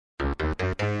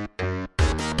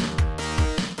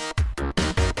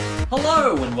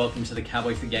Hello and welcome to the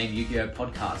Cowboy for Game Yu-Gi-Oh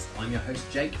podcast. I'm your host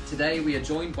Jake. Today we are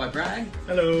joined by Bragg.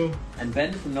 Hello. And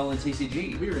Ben from Nolan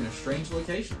TCG. We're in a strange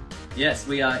location. Yes,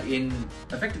 we are in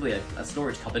effectively a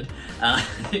storage cupboard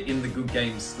in the Good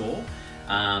Games store.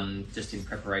 Just in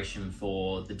preparation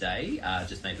for the day.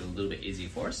 Just made it a little bit easier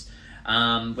for us. We're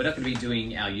not going to be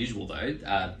doing our usual though.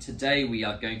 Today we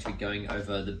are going to be going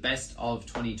over the best of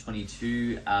 2022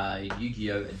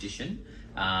 Yu-Gi-Oh edition.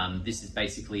 This is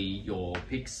basically your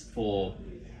picks for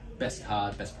best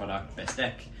card, best product, best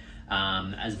deck,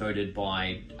 as voted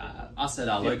by us at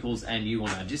our locals and you on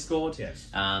our Discord. Yes.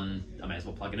 I may as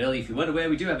well plug it early. If you weren't aware,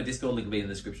 we do have a Discord, link will be in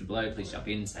the description below. Please jump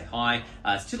in, say hi.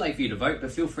 It's too late for you to vote,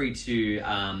 but feel free to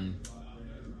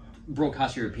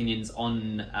broadcast your opinions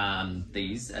on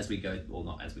these as we go, well,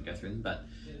 not as we go through them, but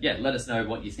yeah, let us know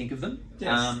what you think of them.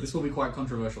 Yes, this will be quite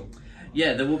controversial.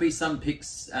 Yeah, there will be some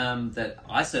picks that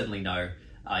I certainly know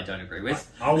I don't agree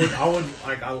with. I would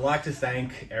like to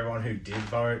thank everyone who did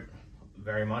vote,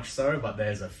 very much so, but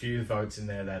there's a few votes in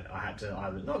there that I had to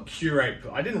either not curate,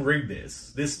 but I didn't rig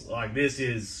this. This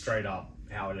is straight up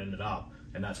how it ended up,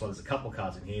 and that's why there's a couple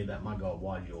cards in here that, my God,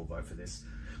 why did you all vote for this?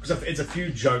 Because it's a few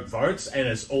joke votes, and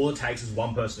it's all it takes is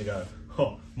one person to go,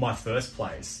 oh, my first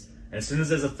place. And as soon as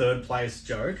there's a third place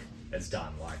joke, it's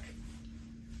done.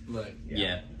 Look,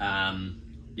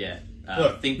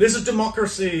 Look, this is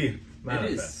democracy. It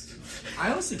is.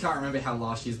 I honestly can't remember how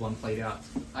last year's one played out.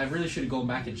 I really should have gone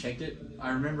back and checked it. I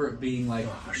remember it being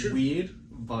weird,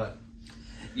 but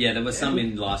yeah, there were some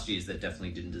in last year's that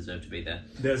definitely didn't deserve to be there.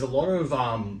 There's a lot of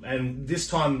and this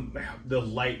time the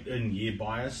late in year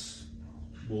bias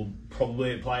will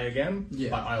probably play again.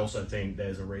 Yeah. But I also think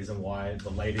there's a reason why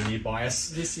the late in year bias.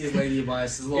 This year's late year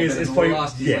bias is a lot Is- better is than probably-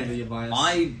 last year's yeah. late year bias.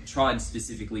 I tried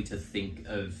specifically to think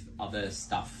of other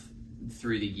stuff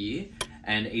through the year,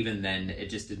 and even then,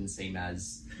 it just didn't seem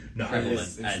as prevalent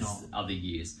it's as not. other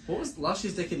years. What was last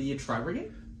year's deck of the year? Tri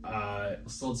Brigade?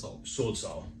 Sword Soul. Sword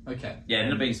Soul. Okay. Yeah, it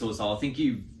ended up being Sword Soul. I think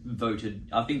you voted.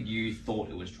 I think you thought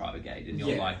it was Tri Brigade, and you're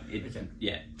Yeah, like, it. okay.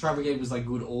 Yeah, Tri Brigade was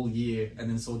good all year, and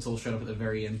then Sword Soul showed up at the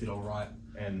very end, did alright.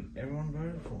 And everyone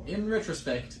voted for it. In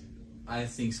retrospect, I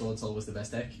think Sword Soul was the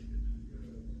best deck.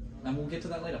 And we'll get to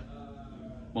that later.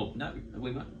 Well, no,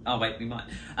 we might. Oh, wait, we might.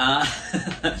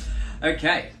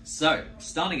 Okay, so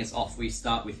starting us off, we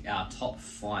start with our top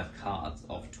 5 cards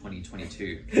of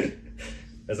 2022.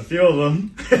 There's a few of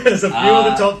them. There's a few of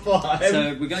the top 5.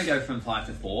 So we're going to go from 5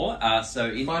 to 4. So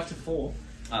in 5 to 4.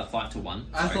 5 to 1.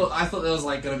 I sorry. thought there was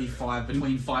going to be 5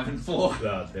 between 5 and 4.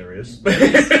 There is.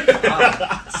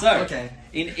 So Okay.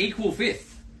 in equal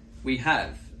 5th, we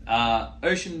have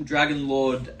Ocean Dragon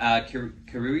Lord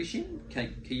Kyurushin.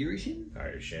 Kyurushin.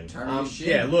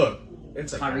 Yeah, look.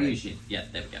 It's okay. Kyurushin. Yeah,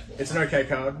 there we go. It's an okay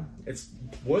card. It's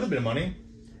worth a bit of money.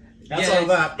 Yeah, Outside of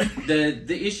that.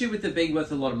 The issue with it being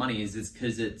worth a lot of money is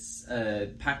because it's a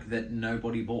pack that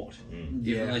nobody bought.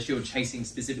 Yeah. Unless you're chasing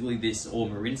specifically this or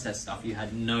Marincess stuff, you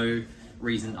had no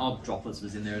reason. Oh, Droplets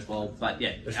was in there as well. But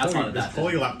yeah, There's outside of there's that.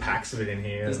 probably packs of it in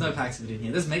here. There's no packs of it in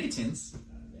here. There's Megatins.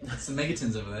 Some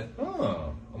Megatins over there.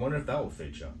 Oh, I wonder if that will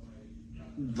feature.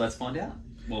 Let's find out.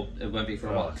 Well, it won't be for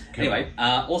a while. cool. Anyway,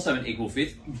 also in equal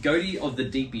 5th, Goatee of the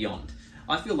Deep Beyond.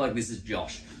 I feel like this is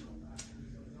Josh.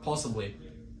 Possibly.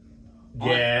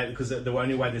 Yeah, because the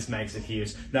only way this makes it here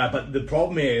is no. But the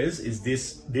problem is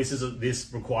this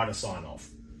required a sign off.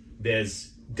 There's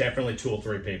definitely 2 or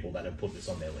 3 people that have put this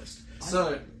on their list.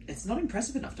 So, It's not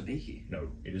impressive enough to be here. No,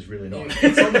 it is really not.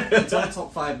 it's on the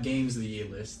top 5 games of the year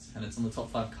list, and it's on the top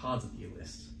 5 cards of the year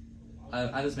list.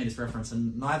 I just made this reference,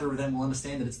 and neither of them will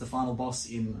understand that it's the final boss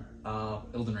in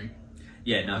Elden Ring.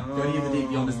 Yeah, no. Goatee of the Deep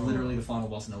Beyond is literally the final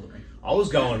boss in Elden Ring. I was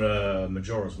going to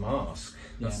Majora's Mask.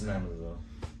 That's Yeah, the name of the.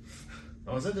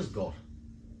 Oh, is that just God?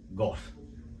 God.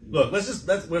 Look,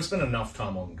 we've spent enough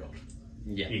time on God.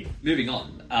 Yeah. Yeah. Moving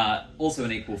on. Also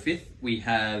in equal 5th, we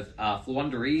have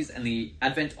Floowandereeze and the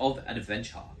Advent of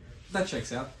Adventure. That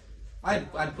checks out.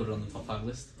 I'd put it on the top 5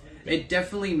 list. It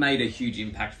definitely made a huge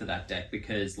impact for that deck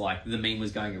because, the meme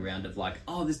was going around of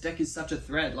oh, this deck is such a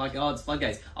threat. Oh, it's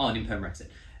Floodgates. Oh, and Imperm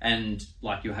it. And,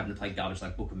 you're having to play garbage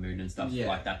like Book of Moon and stuff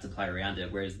like that to play around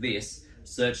it. Whereas this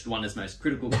searched one of its most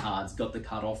critical cards, got the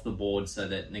card off the board so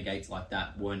that negates like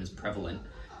that weren't as prevalent,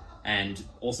 and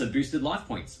also boosted life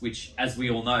points, which, as we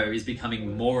all know, is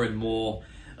becoming more and more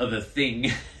of a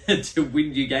thing to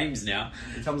win your games now.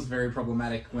 It becomes very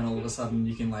problematic when all of a sudden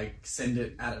you can send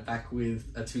it at it back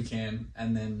with a toucan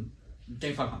and then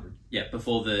game 500. Yeah,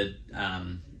 before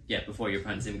before your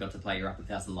opponents even got to play, you're up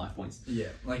 1,000 life points. Yeah,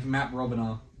 Map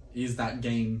Robiner is that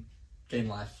game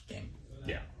life game.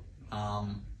 Yeah.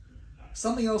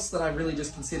 Something else that I really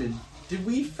just considered, Did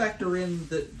we factor in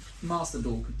that Master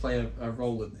Duel could play a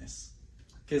role in this?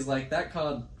 Because like that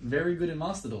card, very good in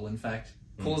Master Duel. In fact,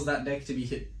 caused that deck to be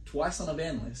hit twice on a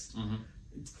ban list.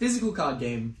 It's physical card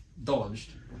game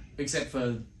dodged, except for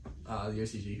the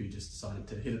OCG who just decided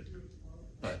to hit it.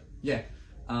 But yeah,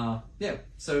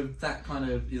 So that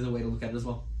kind of is a way to look at it as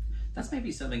well. That's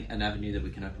maybe an avenue that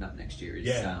we can open up next year is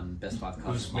best 5 cards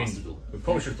Because, of Master Duel. we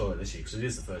probably should have thought of it this year because it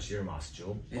is the first year of Master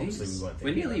Duel. Obviously, we weren't We're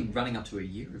thinking nearly about running up to a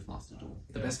year of Master Duel.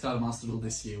 The best card of Master Duel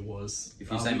this year was... If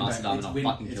you say Master Diamond, I'll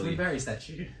fucking kill you. It's Winberry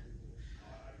statue.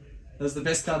 That was the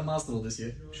best card of Master Duel this year.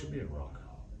 it. Should be a rock.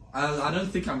 I don't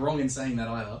think I'm wrong in saying that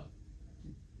either.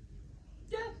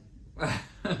 Yeah.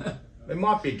 There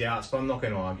might be doubts, but I'm not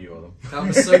going to argue with them. That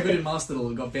was so good in Master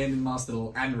Duel, it got banned in Master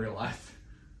Duel and real life.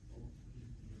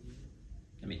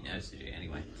 I mean, OCG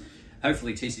anyway.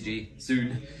 Hopefully TCG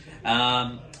soon.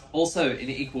 Also, in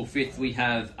equal fifth, we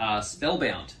have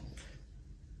Spellbound.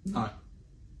 No.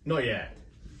 Not yet.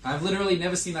 I've literally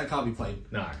never seen that card be played.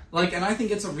 No. Like, and I think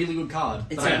it's a really good card.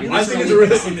 It's but a I've really- I think literally it's a never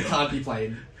really- seen the card be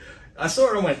played. I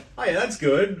saw it and went, oh yeah, that's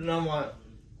good. And I'm like,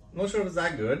 I'm not sure if it's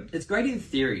that good. It's great in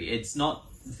theory. It's not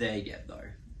there yet,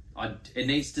 though. It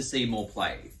needs to see more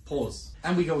play. Pause.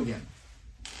 And we go again.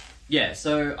 Yeah,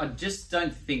 so I just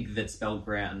don't think that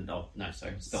Spellbound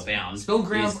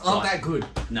Spellgrounds is aren't like- that good.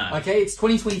 No. Okay, it's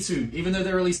 2022. Even though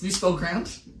they released new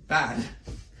Spellground, bad.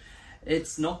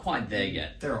 It's not quite there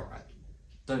yet. They're alright.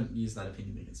 Don't use that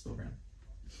opinion against Spellground.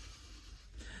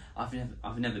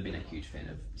 I've never been a huge fan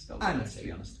of I know, Spellbound, to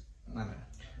be honest. I know.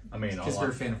 I mean, Because we're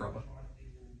a fan of rubber.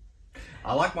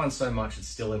 I like mine so much it's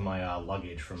still in my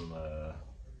luggage from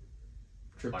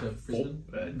Trip like to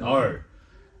Brisbane? no.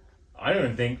 I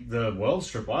don't think the World's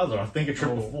trip either. I think a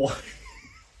trip Oh. before.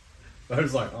 I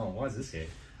was like, oh, why is this here?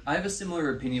 I have a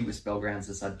similar opinion with Spellgrounds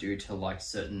as I do to like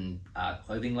certain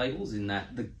clothing labels in that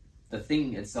the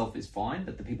thing itself is fine,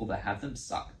 but the people that have them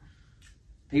suck.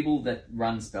 People that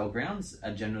run Spellgrounds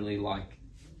are generally like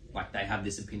they have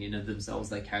this opinion of themselves,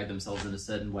 they carry themselves in a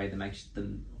certain way that makes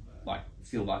them like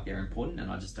feel like they're important,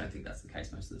 and I just don't think that's the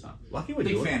case most of the time. Lucky we're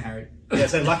Big doing fan, Harry. Yeah,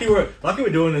 so lucky we're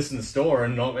doing this in the store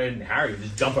and not and Harry would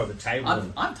just jump over the table.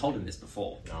 I've told him this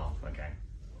before. Oh, okay.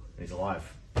 He's alive,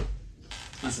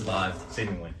 I survived.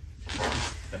 seemingly.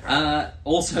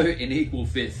 Also in equal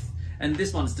fifth, and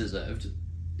this one's deserved,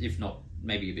 if not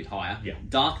maybe a bit higher. Yeah.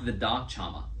 Dark the Dark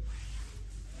Charmer.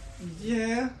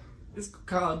 Yeah. It's a good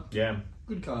card. Yeah.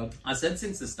 Good card. I said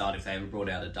since the start, if they ever brought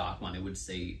out a dark one, it would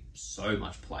see so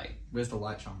much play. Where's the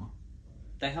Light Charmer?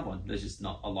 They have one. There's just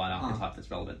not a light archetype that's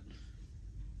relevant.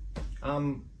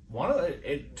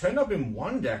 It turned up in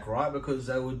one deck, right? Because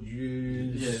they would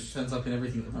use. Yeah, it turns up in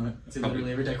everything at the moment. It's in Probably.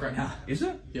 literally every deck right now. Is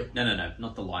it? No,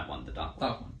 not the light one, the dark one.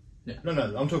 That one. Yeah. No,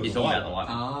 I'm talking You're the talking light about the one. light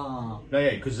one. Ah. No,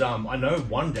 yeah, because I know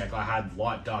one deck I had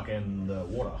light, dark, and the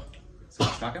water. Sky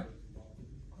Striker?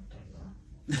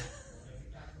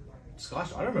 Sky.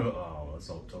 I don't remember. Oh, let's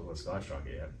not talk about Sky Striker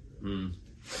yet.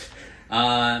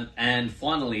 And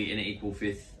finally, in equal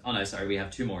fifth. Oh no, sorry, we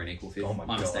have two more in equal fifth. Oh my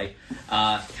God. mistake.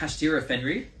 Kashtira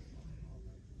Fenrir.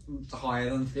 Higher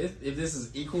than fifth. If this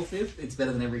is equal fifth, it's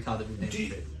better than every card that we've named Do you-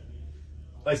 fifth.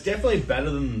 It's definitely better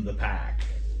than the pack.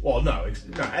 Well, no,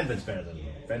 Advent's better than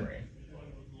Fenrir.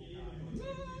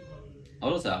 I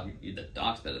would also argue that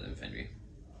Dark's better than Fenrir.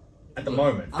 At the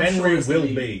moment, I'm sure Fenrir there's gonna will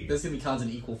be. There's going to be cards in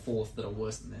equal fourth that are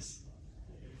worse than this.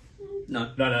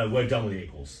 No. No, we're done with the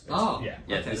equals. Oh. yeah,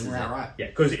 Yeah, Okay, this then is we're it. outright. yeah,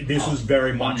 because this was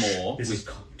very One much more This is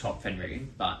with top Fenrir,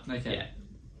 but Okay. yeah.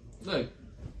 Look,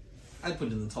 I'd put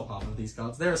it in the top half of these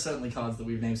cards. There are certainly cards that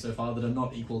we've named so far that are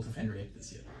not equal to Fenrir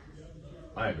this year.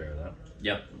 I agree with that.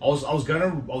 Yep. I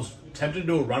was tempted to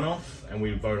do a runoff, and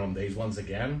we vote on these ones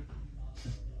again,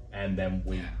 and then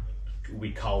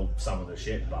we cull some of the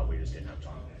shit, but we just didn't have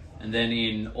time. And then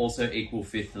in also equal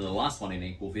fifth, and the last one in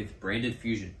equal fifth, Branded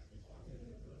Fusion.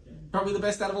 Probably the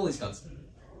best out of all these cards.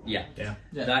 Yeah. Yeah.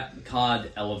 Yeah. That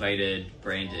card elevated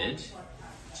Branded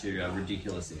to a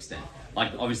ridiculous extent.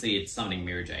 Like, obviously, it's summoning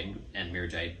Mirror Jade, and Mirror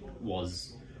Jade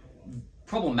was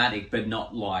problematic, but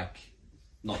not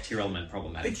tier element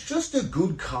problematic. It's just a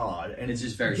good card, and It's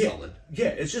just very yeah, solid. Yeah,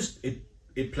 it's just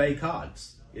it play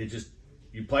cards. It just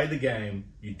you play the game,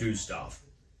 you do stuff.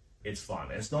 It's fun.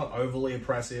 It's not overly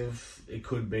oppressive. It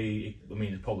could be. I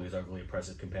mean, it probably is overly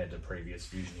oppressive compared to previous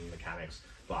fusion mechanics,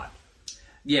 but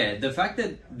Yeah, the fact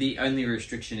that the only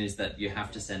restriction is that you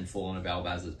have to send Fallen of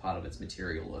Albaz as part of its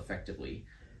material effectively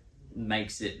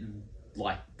makes it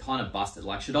like kind of busted.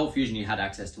 Like Shadow Fusion, you had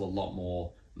access to a lot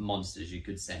more monsters. You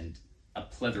could send a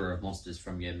plethora of monsters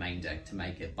from your main deck to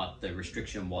make it, but the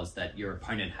restriction was that your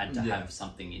opponent had to have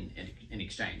something in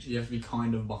exchange. You have to be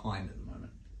kind of behind at the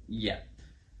moment. Yeah.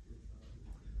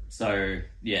 So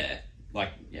yeah,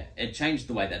 it changed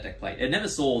the way that deck played. It never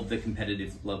saw the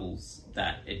competitive levels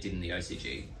that it did in the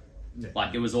OCG. Yeah.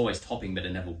 Like it was always topping, but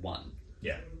it never won.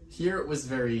 Yeah. Here it was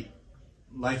very,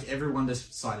 like, everyone just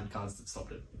decided cards that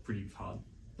stopped it pretty hard.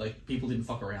 Like, people didn't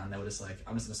fuck around. They were just like,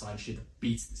 I'm just going to side shit that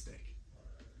beats this deck.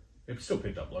 It still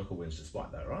picked up local wins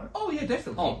despite that, right? Oh, yeah,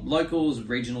 definitely. Oh, locals,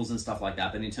 regionals, and stuff like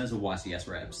that. But in terms of YCS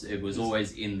reps, it was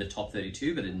always in the top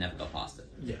 32, but it never got past it.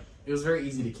 Yeah. It was very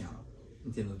easy to counter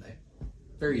at the end of the day.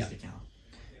 Very easy to counter.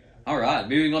 All right,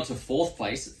 moving on to 4th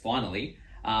place, finally.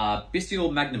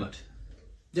 Bestial Magnamut.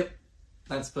 Yep.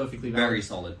 That's perfectly valid. Very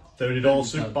solid. $30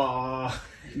 super.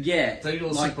 Yeah.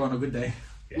 $30 like, super on a good day.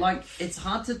 Like, it's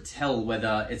hard to tell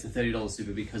whether it's a $30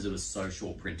 super because it was so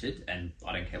short printed, and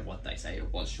I don't care what they say,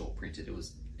 it was short printed,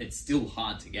 it's still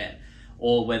hard to get,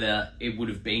 or whether it would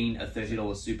have been a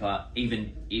 $30 super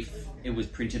even if it was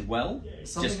printed well,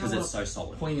 Something just because I it's so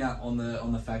solid. Pointing out on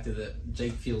the factor that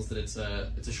Jake feels that it's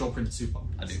a short printed super.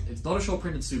 I do. It's not a short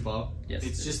printed super. Yes,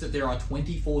 it's it just that there are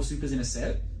 24 supers in a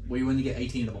set where you only get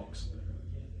 18 in a box.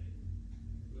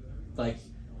 Like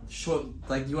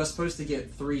you are supposed to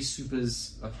get 3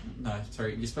 supers.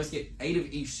 You're supposed to get 8 of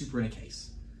each super in a case.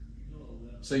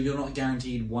 So you're not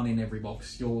guaranteed 1 in every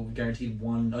box. You're guaranteed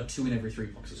 1 or 2 in every 3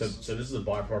 boxes. So this is a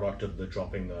byproduct of the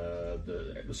dropping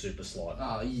the super slot.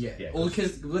 Yeah. Yeah, Well,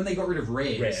 because when they got rid of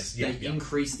rares, yeah, they yeah.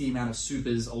 increased the amount of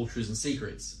supers, ultras, and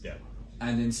secrets. Yeah.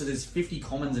 And then so there's 50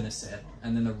 commons in a set,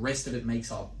 and then the rest of it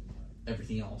makes up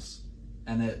everything else,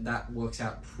 and that works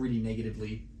out pretty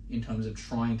negatively in terms of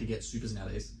trying to get supers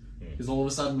nowadays. Because all of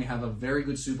a sudden we have a very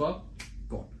good super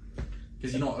gone.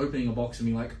 Because you're not opening a box and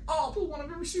being like, oh, I'll pull 1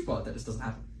 of every super. That just doesn't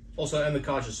happen. Also, and the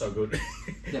card's just so good.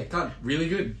 Yeah, card really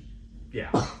good. Yeah.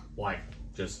 Like,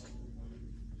 just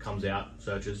comes out,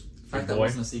 searches. In fact, big that boy,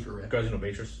 wasn't a secret rare. goes into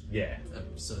Beatrice. Yeah.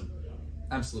 Absurd.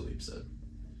 Absolutely absurd.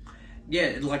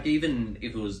 Yeah, like even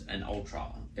if it was an ultra,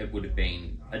 it would have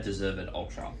been a deserved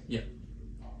ultra. Yeah.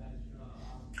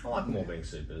 I like them all being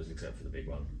supers, except for the big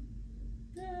one.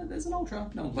 Yeah, there's an ultra.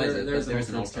 No one plays it, There's but there's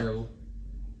an it's ultra. terrible.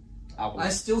 Albalos. I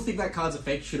still think that card's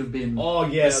effect should have been Oh,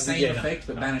 yeah. the same yeah, effect,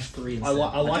 but banished 3 instead.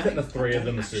 I like that the 3 of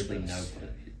them are actually supers. know what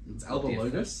it is. It's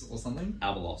Albalogos or something?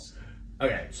 Albalos.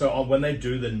 Okay, so when they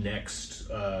do the next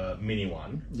mini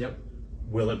one, Yep.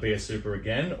 will it be a super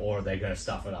again, or are they going to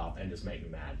stuff it up and just make me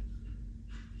mad?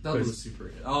 They'll do a Because-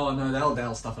 super. Oh no,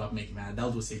 they'll stuff it up and make you mad.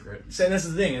 They'll do a secret. So that's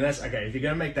the thing, and that's okay. If you're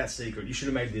going to make that secret, you should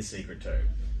have made this secret too.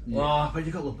 Oh, but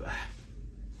you got to look.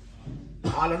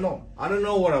 I don't know. I don't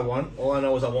know what I want. All I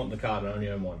know is I want the card. I only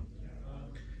own one.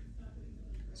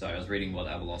 Sorry, I was reading what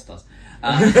Albalos does.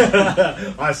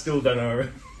 I still don't know.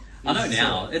 I know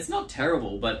now. It's not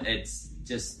terrible, but it's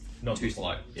just Not too the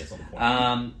slow. Yeah, it's not the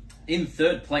point. In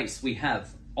 3rd place, we have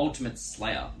Ultimate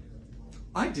Slayer.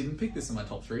 I didn't pick this in my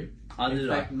top 3. Neither In did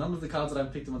fact, I. none of the cards that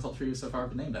I've picked in my top 3 so far have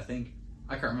been named. I think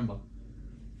I can't remember.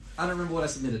 I don't remember what I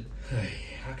submitted.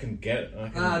 I can get it.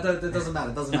 That doesn't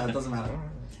matter. Doesn't matter.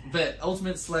 But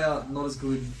Ultimate Slayer not as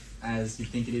good as you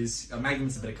think it is.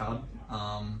 Magnum's a better card.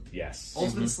 Yes.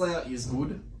 Ultimate Slayer is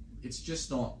good. It's just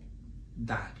not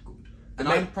that good. And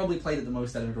It may- I've probably played it the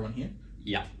most out of everyone here.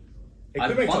 Yeah. It I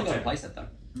could make finally top got a 10. playset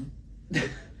though.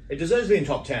 It deserves to be in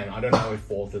top 10. I don't know if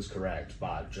 4th is correct,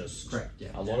 but just Correct, yeah.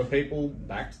 a lot of people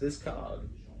backed this card.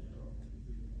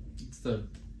 It's the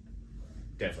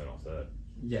Definitely not 3rd.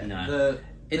 yeah. No.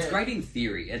 It's the- great in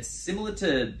theory. It's similar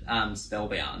to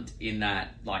Spellbound in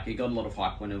that, like, it got a lot of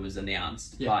hype when it was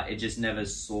announced, Yeah. but it just never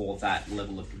saw that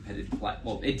level of competitive play.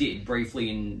 Well, it did briefly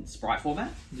in Sprite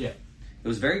format. Yeah. It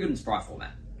was very good in Sprite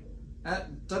format.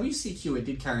 At WCQ, it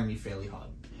did carry me fairly hard.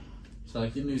 So,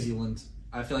 like in New Zealand,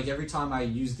 I feel like every time I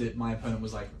used it, my opponent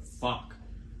was like, fuck.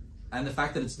 And the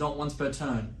fact that it's not once per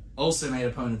turn also made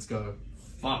opponents go,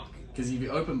 fuck. Because if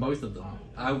you open both of them,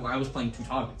 I was playing 2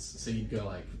 targets. So you'd go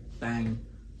like, bang,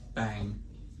 bang,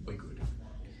 we're good.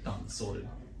 Done, sorted.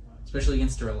 Especially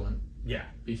against Irrelevant. Yeah.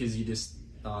 Because you just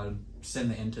send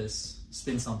the Entus,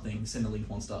 spin something, send the Link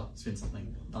Monster, spin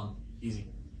something, done. Easy.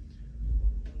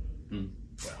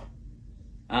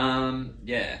 Well.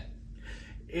 Yeah.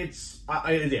 It's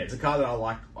it's a card that I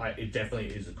like. It definitely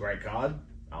is a great card.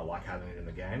 I like having it in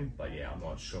the game, but yeah, I'm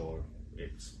not sure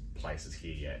its place is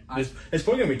here yet. There's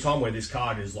probably gonna be a time where this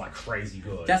card is like crazy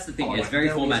good. That's the thing. Oh, it's like, very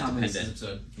there'll be a format time when this is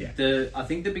dependent. absurd. Yeah. I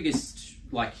think the biggest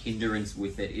like hindrance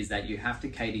with it is that you have to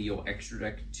cater your extra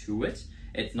deck to it.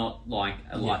 It's not like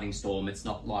a lightning storm. It's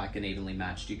not like an evenly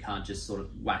matched. You can't just sort of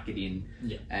whack it in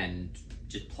and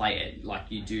just play it. Like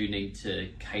you do need to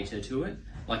cater to it.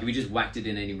 Like if you just whacked it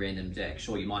in any random deck,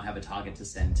 sure you might have a target to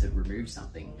send to remove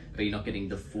something, but you're not getting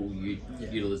the full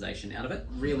utilization out of it.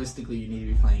 Realistically, you need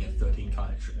to be playing a 13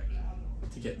 card extra deck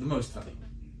to get the most value.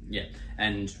 Yeah,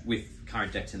 and with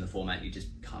current decks in the format, you just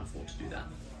can't afford to do that.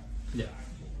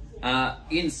 Yeah.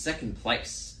 In second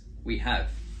place, we have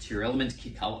Tearlament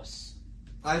Kikalos.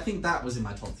 I think that was in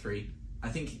my top 3. I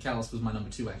think Kikalos was my number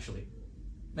 2, actually.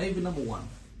 Maybe number 1.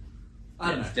 I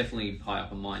don't know. It's definitely high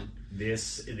up on mine.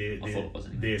 This thought it was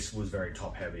anyway. this was very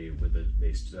top heavy with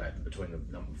these between the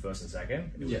number first and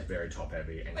second. It was very top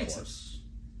heavy and Makes close.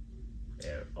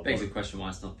 Yeah, Begs the question why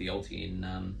it's not the ulti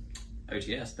in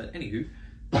OTS, but anywho.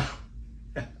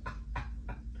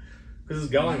 because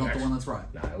it's going. Not the one that's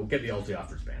right. No, we'll get the ulti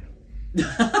after it's banned.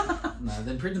 No,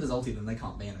 then printed as ulti, then they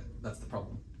can't ban it. That's the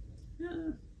problem. Yeah,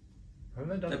 Haven't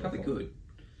they done they it probably before? could.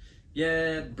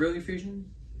 Yeah, Brilliant Fusion.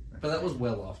 But that was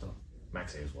well after.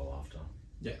 Maxi as well after.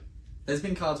 Yeah. There's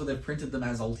been cards where they've printed them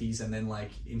as ultis and then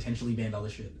like intentionally banned other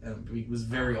shit. And it was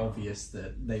very obvious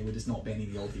that they were just not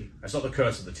banning the ulti. It's not the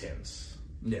curse of the tins.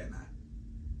 Yeah, nah.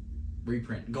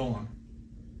 Reprint. Go on.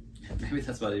 Maybe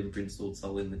that's why they didn't print Sword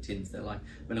Soul in the tins. They're like,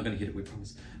 we're not going to hit it, we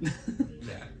promise.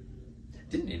 Yeah.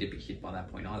 Didn't need to be hit by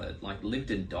that point either. Like, lived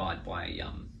and died by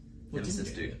Nemesis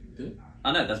didn't dude. it? Did it?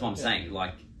 I know, that's what I'm saying.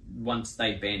 Like, once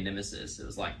they banned Nemesis, it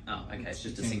was like, oh, okay, it's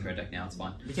just a synchro deck now, it's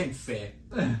fine. It became fair.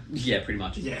 Yeah, pretty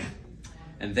much. Yeah.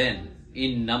 And then,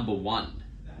 in number 1,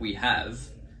 we have,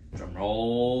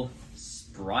 drumroll,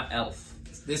 Sprite Elf.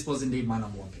 This was indeed my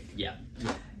number 1 pick. Yeah.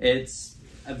 It's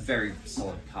a very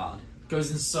solid card.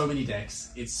 Goes in so many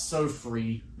decks. It's so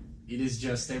free. It is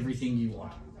just everything you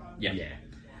want. Yeah. Yeah.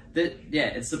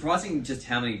 It's surprising just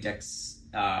how many decks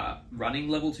are running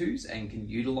level 2s and can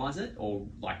utilize it, or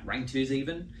like rank 2s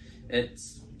even.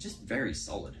 It's just very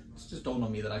solid. It's just dawned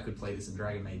on me that I could play this in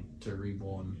Dragon Maid to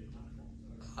reborn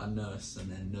a nurse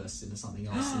and then nurse into something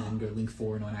else and then go link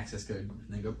 4 into an access code and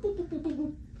then go boop, boop, boop, boop,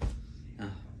 boop. You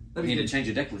That'd be need to good. change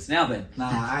your deck list now then. Nah,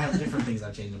 I have different things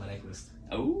I've changed in my deck list.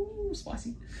 Oh,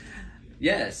 spicy.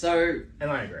 Yeah, so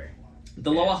And I agree.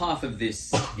 the lower half of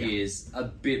this is a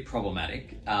bit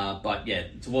problematic, but yeah,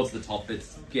 towards the top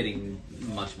it's getting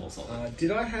much more solid.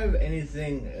 Did I have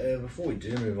anything, before we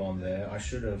do move on there, I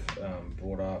should have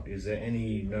brought up, is there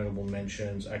any notable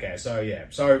mentions? Okay,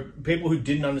 so people who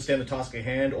didn't understand the task at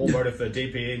hand all voted for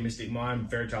DPE, Mystic Mime,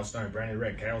 Fairy Tail Stone, Branded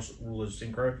Red, Chaos Rulers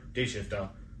Synchro, D-Shifter,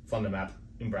 Thunder Map,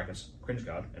 in brackets, Cringe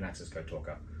Guard, and Access Code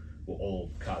Talker. Were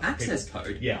all cards. Access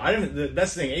code? Yeah, I don't.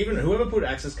 That's the thing. Even whoever put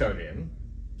access code in,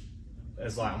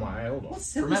 it's like, I'm like, hey, hold on.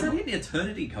 What's that? Remember- Was that in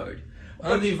Eternity code?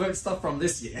 Only vote stuff from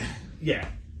this year. Yeah,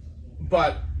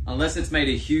 but Unless it's made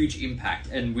a huge impact,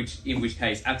 and in which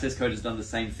case Access Code has done the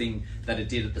same thing that it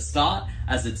did at the start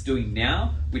as it's doing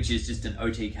now, which is just an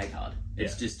OTK card.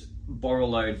 It's just borrow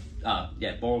load,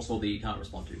 borrow sword that you can't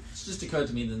respond to. It's just occurred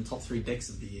to me that in the top 3 decks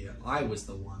of the year, I was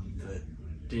the one that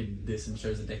did this and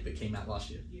chose a deck that came out last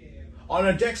year. oh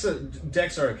no, decks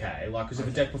are okay. Like, because if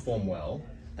a deck performed well,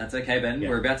 That's okay, Ben. Yeah.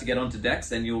 We're about to get onto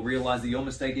decks, and you'll realise that your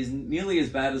mistake isn't nearly as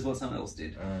bad as what someone else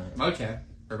did. Okay,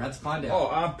 we're about to find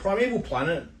out. Primeval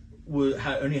Planet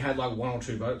only had like 1 or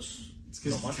 2 votes. It's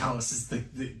because not much. Callus is the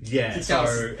Yeah, the so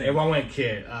Callus is the thing. everyone went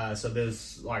Kit. So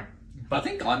there's like, I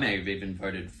think I may have even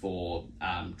voted for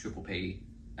Triple P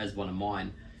as one of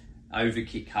mine over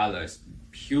Kit Carlos,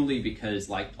 purely because,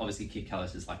 like, obviously Kit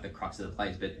Carlos is like the crux of the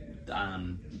plays, but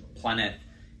Planet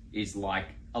is like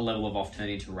a level of off-turn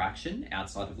interaction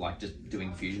outside of like just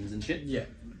doing fusions and shit. Yeah.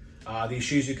 the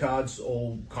Ishizu cards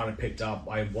all kind of picked up.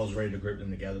 I was ready to group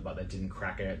them together, but they didn't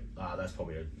crack it. That's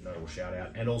probably a notable shout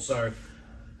out. And also,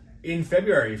 in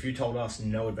February, if you told us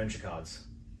no adventure cards,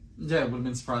 Yeah, it would have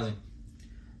been surprising.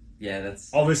 Yeah,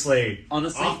 that's... obviously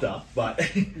Honestly- after, but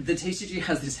The TCG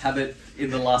has this habit in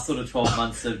the last sort of 12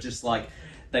 months of just like,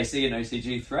 they see an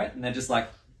OCG threat and they're just like,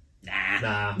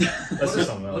 nah. let's do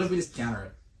something What else. if we just counter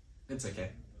it? It's okay.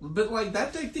 But like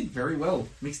that deck did very well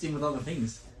mixed in with other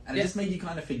things, and Yeah. it just made you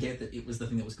kind of forget that it was the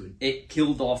thing that was good. It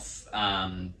killed off,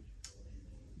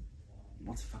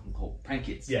 what's it fucking called? Prank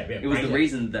Kids. Yeah, It was Prank the Kid.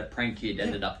 reason that Prank Kid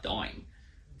ended up dying.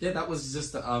 Yeah, that was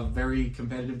just a very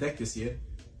competitive deck this year.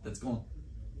 That's gone.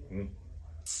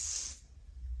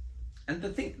 And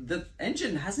the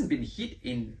engine hasn't been hit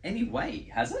in any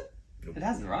way, has it? Nope. It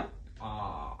hasn't, right?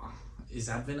 Is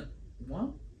Advent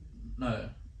one? No,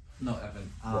 not Advent.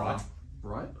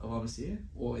 Right of Armistier?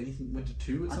 Or anything went to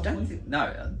 2 at I some don't point? think...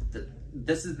 No,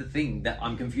 this is the thing, that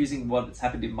I'm confusing what's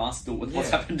happened in Master Duel with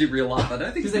what's Yeah. happened in real life. I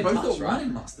don't think Because it's they been both touched, got right? 1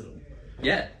 in Master Duel.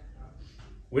 Yeah.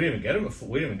 We didn't even get him at 4.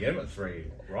 We didn't even get him at 3,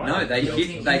 right? No, they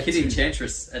They hit hit 2.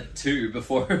 Enchantress at 2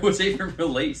 before it was even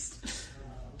released.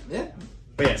 Yeah.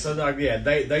 But yeah, so like, yeah,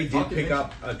 they did Fucking pick mention.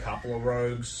 up a couple of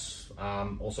rogues.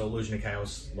 Also, Illusion of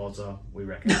Chaos, Lodza, we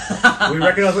recognize. We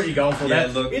recognize what you're going for. Yeah,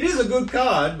 That look. it is a good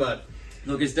card, but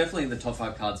Look, it's definitely in the top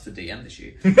 5 cards for DM this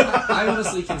year. I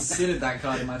honestly considered that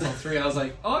card in my top 3. I was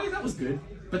like, oh, yeah, that was good.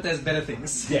 But there's better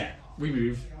things. Yeah. We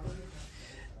move.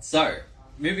 So,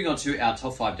 moving on to our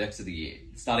top 5 decks of the year.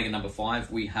 Starting at number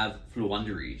 5, we have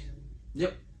Floowandereed.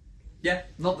 Yep. Yeah.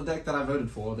 Not the deck that I voted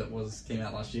for that came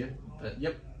out last year, but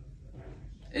yep.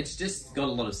 It's just got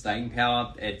a lot of staying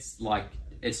power. It's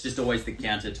just always the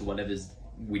counter to whatever's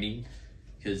winning,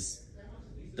 because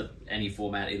any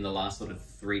format in the last sort of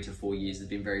 3 to 4 years has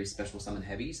been very special summon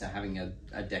heavy. So having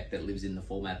a deck that lives in the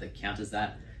format that counters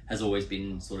that has always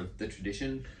been sort of the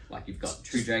tradition. Like you've got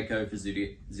True Draco for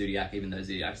Zodiac, even though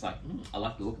Zodiac's like, I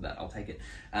like the look of that, I'll take it.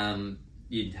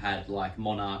 You'd had like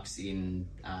Monarchs in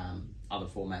other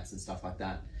formats and stuff like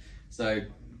that. So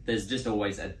there's just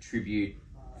always a tribute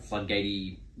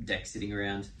floodgatey deck sitting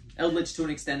around. Eldritch to an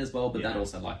extent as well, but that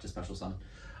also liked a special summon.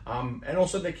 And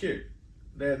also they're cute.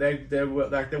 They're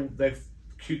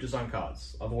cute design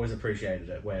cards. I've always appreciated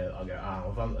it. Where I go,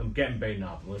 if I'm getting beaten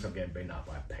up, unless I'm getting beaten up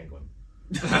by a penguin.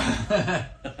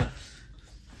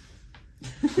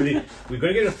 We've got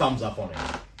to get a thumbs up on it.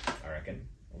 I reckon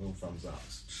a little thumbs up.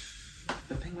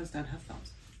 But penguins don't have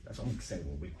thumbs. That's what I'm saying.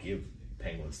 Well, we give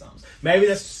penguins thumbs. Maybe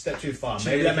that's just a step too far.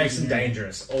 Maybe that makes them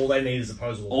dangerous. All they need is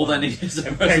opposable. All they need is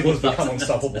and penguins become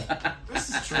unstoppable. This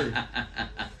is true.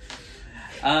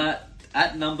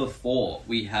 At number 4,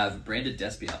 we have Branded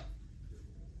Despia.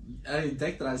 A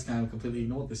deck that I just kind of completely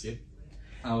ignored this year.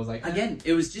 I was like, Again,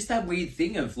 it was just that weird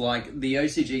thing of like the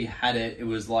OCG had it. It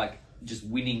was like just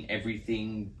winning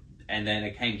everything, and then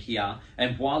it came here.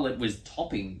 And while it was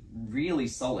topping really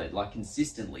solid, like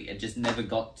consistently, it just never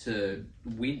got to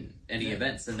win any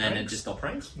events. And then it just got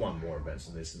Pranks won more events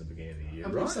than this in the beginning of the year, I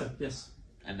right? believe so. Yes.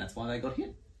 and that's why they got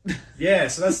hit. Yeah,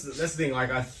 so that's the thing. Like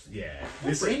What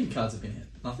this brand cards have been hit?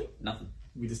 Nothing. Nothing.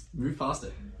 We just moved past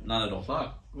it. None at all.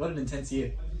 Fuck. What an intense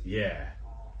year. yeah.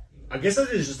 I guess that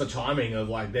is just the timing of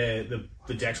like the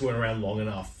decks weren't around long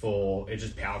enough for it.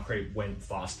 Just power creep went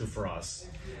faster for us.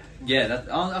 Yeah,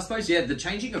 I suppose, the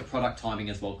changing of product timing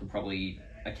as well could probably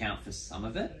account for some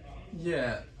of it.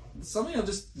 Yeah. Something I've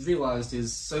just realised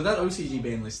is, so that OCG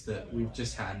ban list that we've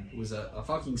just had was a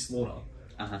fucking slaughter.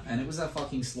 Uh-huh. And it was a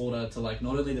fucking slaughter to like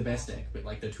not only the best deck, but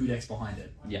like the 2 decks behind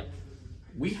it. Yeah.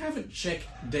 We haven't checked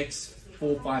decks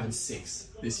 4, 5, and 6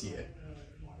 this year.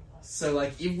 So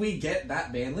like if we get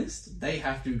that ban list, they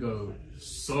have to go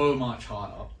so much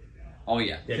harder. Oh,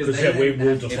 yeah. Yeah, 'Cause because they we don't will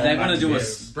have- just If they're going to do a...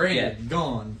 Branded,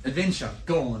 gone. Adventure,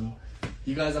 gone.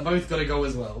 You guys are both got to go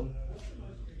as well.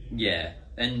 Yeah,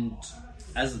 and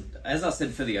as I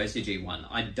said for the OCG one,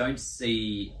 I don't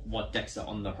see what decks are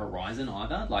on the horizon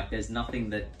either. Like, there's nothing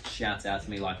that shouts out to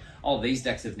me like, oh, these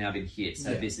decks have now been hit,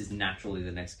 so this is naturally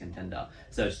the next contender.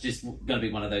 So it's just going to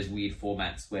be one of those weird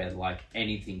formats where, like,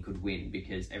 anything could win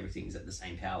because everything's at the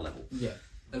same power level. Yeah.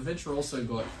 Adventure also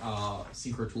got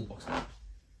Synchro Toolbox.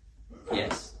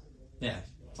 Yes. Yeah,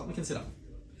 something to consider.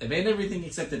 They banned everything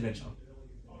except Adventure.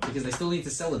 Because they still need to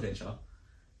sell Adventure,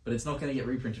 but it's not going to get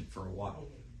reprinted for a while.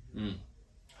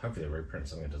 Hopefully they reprint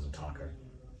something that does a taco.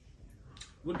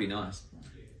 Would be nice.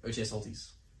 OTS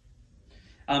Salties.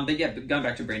 But yeah, going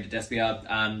back to Branded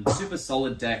Despia, super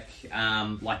solid deck.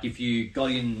 Like, if you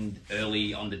got in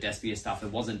early on the Despia stuff,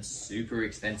 it wasn't super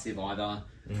expensive either.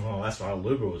 Oh, that's why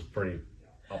Luba was pretty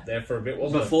up there for a bit,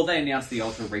 wasn't Before they announced the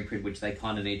Ultra reprint, which they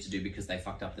kind of need to do because they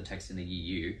fucked up the text in the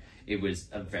EU, it was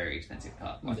a very expensive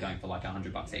card, like going for like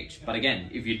 $100 each. But again,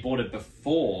 if you'd bought it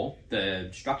before the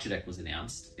structure deck was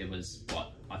announced, it was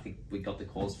what? I think we got the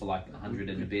calls for like 100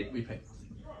 and a bit. We paid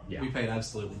nothing. Yeah. We paid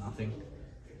absolutely nothing.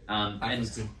 And was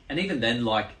good. and even then,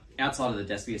 like, outside of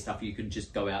the Despia stuff, you could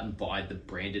just go out and buy the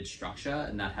branded structure,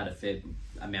 and that had a fair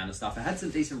amount of stuff. It had some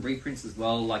decent reprints as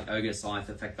well, like Ogre, Scythe,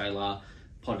 Effect Veiler,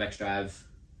 Pot of Extrav.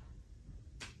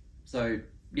 So,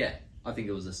 yeah, I think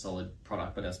it was a solid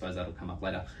product, but I suppose that'll come up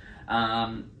later.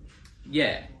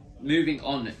 Yeah, moving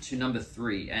on to number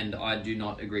 3, and I do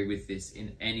not agree with this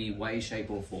in any way,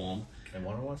 shape, or form. And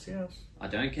one of us, yes. I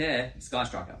don't care. Sky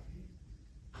Striker.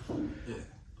 Yeah.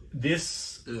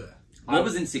 This Ugh. I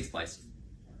was in 6th place.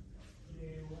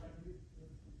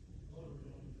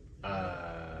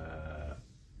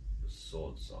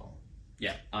 Sword Soul.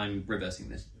 Yeah, I'm reversing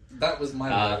this. That was my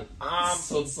vote. Um,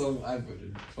 So I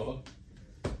voted for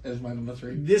as my number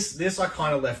 3. This I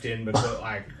kind of left in because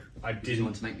like I Did you didn't.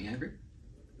 want to make me angry?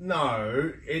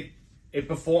 No, it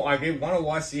before I gave one of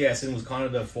YCS and was kind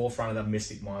of the forefront of that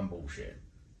Mystic Mind bullshit,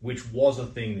 which was a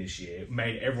thing this year. It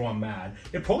made everyone mad.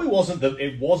 It probably wasn't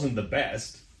the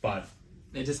best, but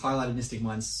It just highlighted Mystic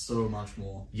Mind so much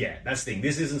more. yeah, that's the thing.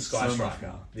 This isn't Sky So Striker.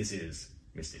 much more. This is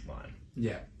Mystic Mind.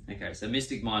 Yeah. Okay, so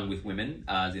Mystic Mind with women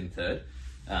is in 3rd.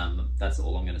 That's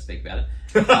all I'm going to speak about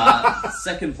it.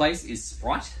 Second place is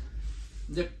Sprite.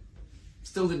 Yep.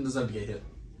 Still didn't deserve to get hit.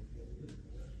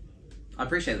 I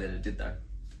appreciate that it did though.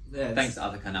 Yeah, Thanks to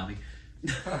Arthur Konami.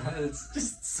 it's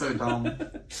just so dumb.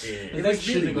 It They was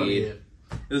shouldn't really have got weird. hit.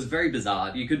 It was very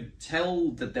bizarre. You could tell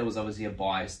that there was obviously a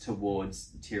bias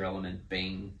towards Tier Element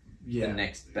being Yeah, the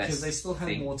next best because they still had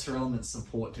thing. more Tier Element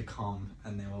support to come,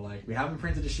 and they were like, "We haven't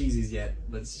printed the Shizis yet.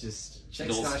 Let's just check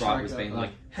Little Sky Sprite was Striker, being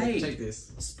like, "Hey, check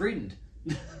this." Sprint."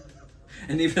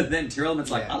 And even then, Tier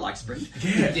Element's like, Yeah. I like Sprint.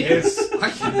 Yes. I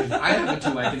have a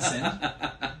 2 I can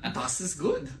send. Das is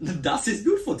good. Das ist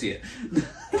gut for Tier.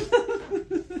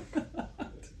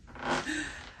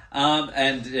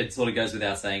 And it sort of goes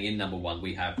without saying, in number 1,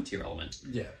 we have Tier Element.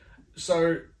 Yeah.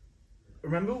 So,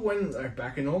 remember when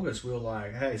back in August we were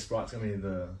like, "Hey, Sprite's gonna be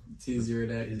the Tier 0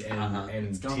 deck. and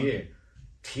It's gone.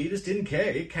 Tier just didn't care.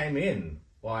 It came in.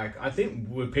 Like, I think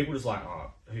were people just like,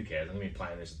 "Oh, who cares? I'm gonna be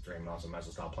playing this in 3 months. I might as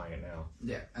well start playing it now."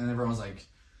 Yeah, and everyone's like,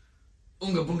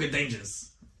 "Unga Bunga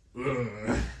Dangers."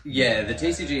 Ugh. Yeah, the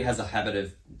TCG has a habit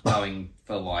of going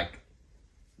for like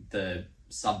the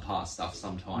subpar stuff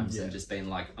sometimes Yeah. and just being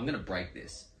like, I'm going to break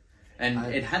this. And I-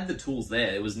 it had the tools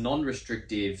there. It was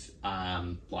non-restrictive,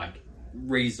 like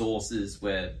resources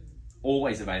were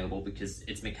always available because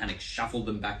its mechanics shuffled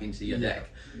them back into your Yeah. deck.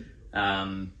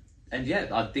 And yeah,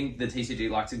 I think the TCG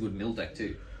likes a good mill deck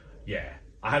too. Yeah.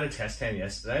 I had a test hand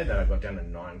yesterday that I got down to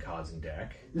 9 cards in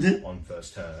deck on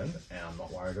first turn, and I'm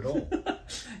not worried at all.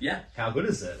 Yeah. How good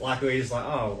is it? Like, we're just like,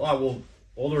 oh, well,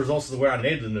 all the resources are where I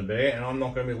need them to be, and I'm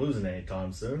not going to be losing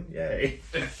anytime soon. Yay.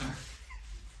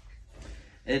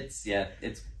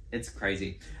 It's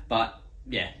crazy. But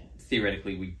yeah,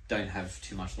 theoretically we don't have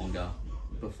too much longer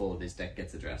before this deck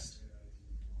gets addressed.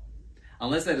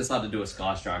 Unless they decide to do a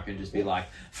Sky Strike and just be like,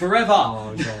 forever!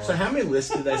 Oh god. So how many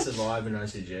lists did they survive in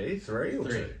OCG? 3 or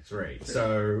 2? 3.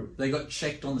 So, They got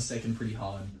checked on the second pretty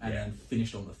hard, and Yeah. then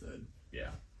finished on the third.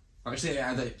 yeah. Actually,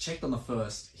 yeah, they checked on the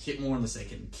first, hit more on the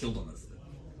second, killed on the third.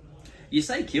 You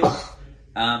say kill.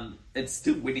 It's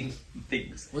still winning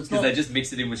things. Well, it's Because not- they just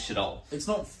mix it in with Shadol. It's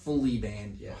not fully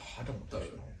banned yet, I don't though. know.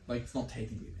 Like, it's not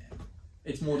technically banned.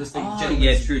 It's more just the Oh, gentleman's,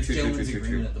 yeah, true, gentleman's true.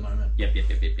 agreement at the moment. Yep.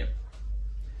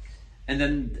 And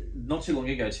then, not too long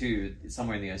ago too,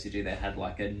 somewhere in the OCG they had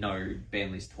like a no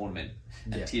ban list tournament.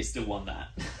 And Yeah. Tier still won that.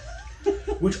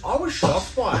 Which I was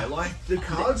shocked by. Like, the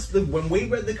cards, when we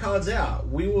read the cards out,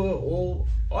 we were all,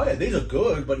 oh yeah, these are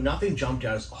good, but nothing jumped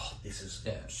out as, oh, this is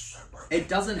Yeah. so broken. It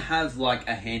doesn't have like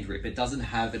a hand rip. It doesn't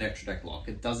have an extra deck lock.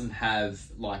 It doesn't have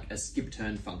like a skip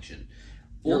turn function.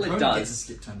 Your All it opponent gets a does,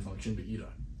 skip turn function, but you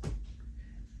don't.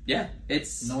 yeah,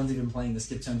 it's No one's even playing the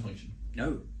skip turn function.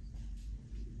 no.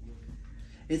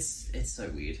 It's so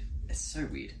weird. It's so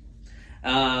weird.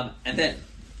 And then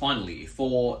finally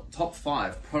for top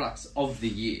 5 products of the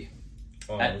year.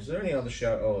 Oh, At- was there any other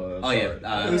show? Oh, yeah,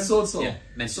 sorry. It was Sword Soul. Yeah,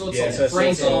 mentioned. Sword Yeah, Soul. so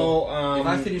Brain Sword Soul. Soul, If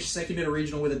I finish second in a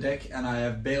regional with a deck and I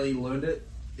have barely learned it,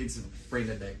 it's a brain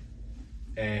dead deck.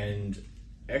 and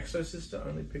Exosister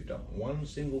only picked up 1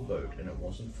 single vote, and it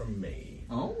wasn't from me.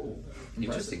 Oh,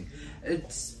 Interesting.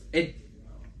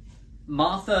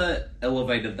 Martha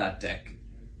elevated that deck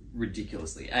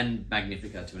ridiculously, and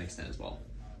Magnifica to an extent as well,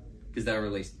 because they were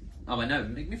released. Oh, I know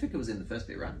Magnifica was in the first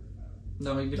bit, right?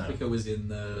 No, Magnifica was in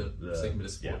the second bit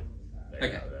of Yeah. support. There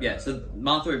you Okay, go, yeah. So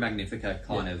Martha and Magnifica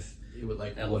kind of It would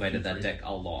like elevated that 1, 2, 3. deck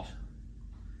a lot,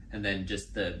 and then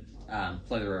just the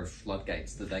plethora of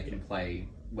floodgates that they can play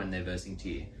when they're versing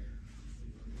tier.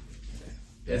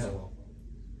 Yeah,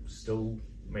 Still,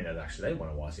 I mean, actually, they won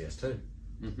a YCS too.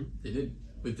 they did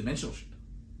with Dimensional Shift.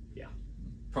 Yeah.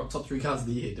 Top 3 cards of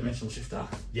the year, Dimensional Shifter.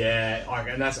 Yeah,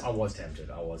 and I was tempted.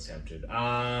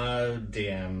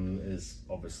 DM is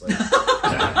obviously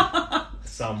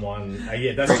someone.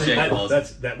 Yeah, Appreciate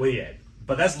Loz.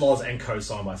 But that's Loz and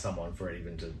co-signed by someone for it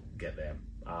even to get there.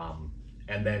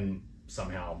 And then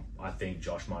somehow I think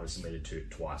Josh might have submitted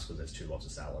twice because there's 2 lots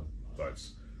of salad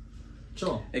votes.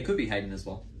 Sure. It could be Hayden as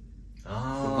well, Oh,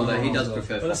 although he does so-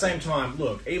 prefer. But at the same time,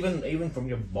 look, even from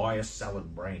your biased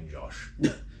salad brain, Josh,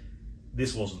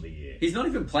 this wasn't the year. He's not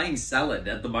even playing Salad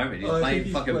at the moment. He's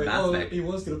playing fucking Math Mech. He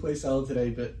was going to play Salad today,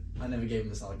 but I never gave him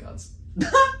the Salad cards.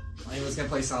 He was going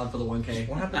to play Salad for the 1k.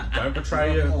 What happened? Don't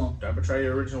betray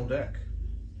your original deck.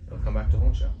 It'll come back to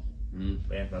haunt you.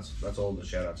 Yeah, that's all the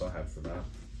shout outs I have for that.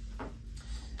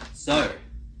 So,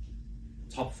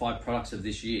 top 5 products of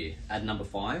this year. At number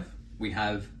 5, we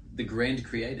have the Grand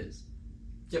Creators.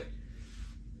 Yep.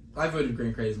 I voted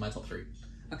Green Crate as my top 3.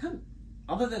 I can't.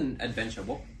 Other than Adventure,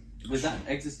 what was that?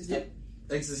 Exorcist? Yep.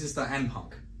 Exorcista and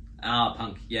Punk. Ah,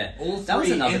 Punk. Yeah, All that was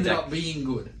 3 another ended deck. up being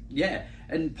good. Yeah,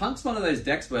 and Punk's one of those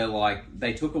decks where like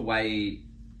they took away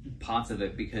parts of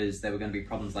it because there were going to be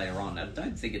problems later on. I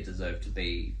don't think it deserved to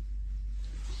be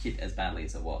hit as badly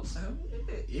as it was.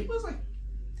 It was like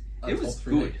It was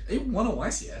good. It won a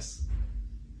YCS.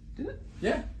 Did it?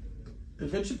 Yeah.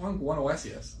 Adventure Punk won a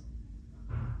YCS.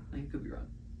 I think you could be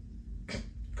right.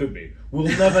 Could be. We'll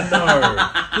never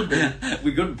know.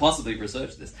 We couldn't possibly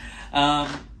research this.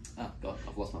 Oh god,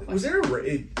 I've lost my place. Was there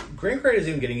a Grand Creator's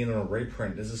even getting in on a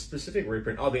reprint? There's a specific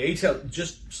reprint. Oh, the E-Tel,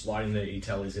 just sliding the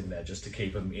E-Tellies in there just to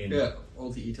keep them in. Yeah, all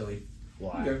the Italy.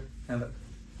 Like, Go, have it.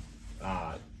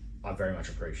 I very much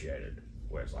appreciated.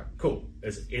 Where it's like, cool.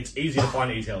 It's easy to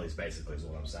find E-Tellies, basically, is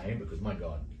what I'm saying. Because my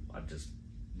god, I've just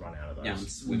run out of those. Yeah, I'm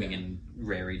swimming in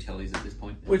rare tellies at this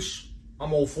point. Which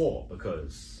I'm all for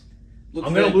because Look,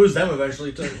 I'm going to lose them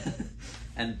eventually too.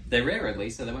 And they're rare at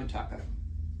least, so they won't taco.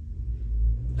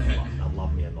 I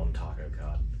love me a non-taco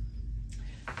card.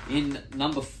 In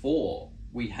number 4,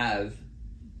 we have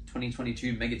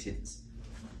 2022 Megatins.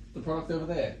 The product over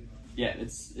there. Yeah,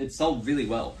 it's sold really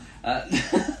well.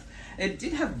 It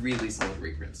did have really solid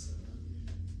reprints.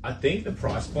 I think the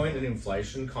price point and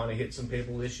inflation kind of hit some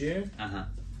people this year. Uh-huh.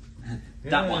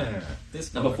 That one.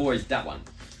 This Number product. 4 is that one.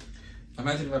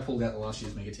 Imagine if I pulled out the last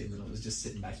year's Megatins and it was just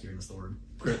sitting back here in the storeroom.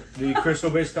 The Crystal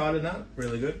Beast card in that,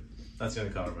 really good. That's the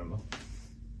only card I remember.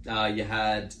 You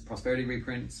had Prosperity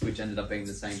reprints, which ended up being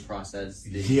the same price as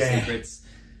the Yeah. Secrets,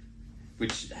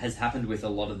 which has happened with a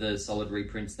lot of the solid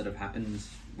reprints that have happened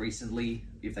recently,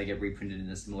 if they get reprinted in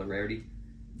a similar rarity.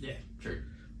 Yeah, true.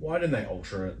 Why didn't they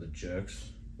ultra it, the jerks?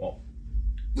 Well,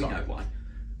 We sorry. know why.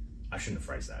 I shouldn't have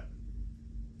phrased that.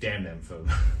 Damn them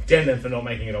for not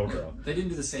making it ultra. They didn't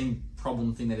do the same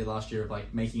problem thing they did last year of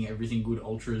like making everything good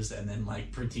ultras and then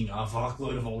like printing a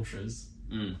fuckload of ultras.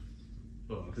 Mm.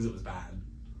 Because it was bad.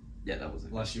 Yeah, that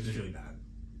wasn't. Last year was really bad.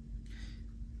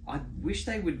 I wish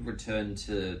they would return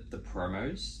to the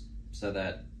promos so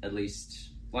that at least,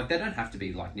 like, they don't have to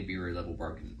be like Nibiru level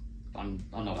broken. I'm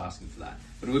not asking for that,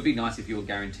 but it would be nice if you were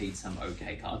guaranteed some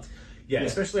okay cards. Yeah,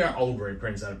 especially our old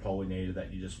reprints that are probably needed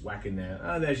that you just whack in there.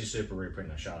 Oh, there's your super reprint.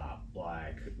 Now shut up.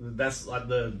 Like that's like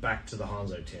the back to the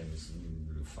Hanzo Tins.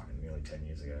 Fucking nearly 10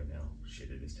 years ago now.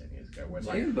 Shit, it is 10 years ago. Where it's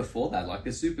like, Even before that, like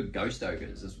the super ghost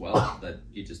ogres as well that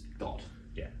you just got.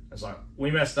 yeah, it's like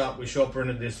we messed up. We short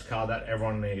printed this card that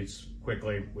everyone needs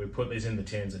quickly. We put these in the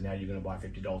tins, and now you're going to buy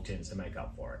 $50 tins to make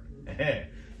up for it.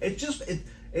 It's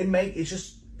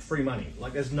just free money.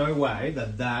 Like there's no way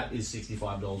that is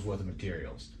 $65 worth of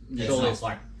materials. Yeah, Surely it's it's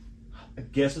like, I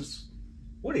guess it's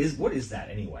what is that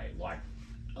anyway? Like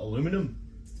aluminum?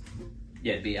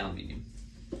 Yeah, it'd be aluminium.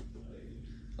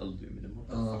 Aluminum. What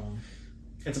the fuck?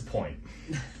 It's a point.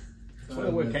 That's where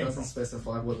the word It came doesn't from.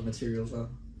 specify what the materials are.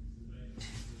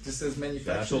 Just says That's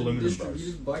manufactured and aluminum,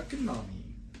 distributed by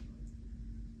Konami.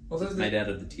 Although It's made out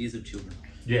of the tears of children.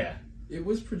 Yeah. it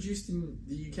was produced in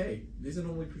the UK. These are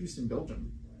normally produced in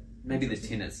Belgium. Maybe the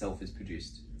tin itself is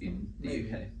produced in the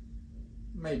Maybe. UK.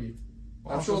 Maybe.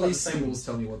 Well, I'm sure it's like these the same- symbols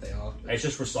tell me what they are. It's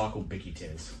just recycled Bicky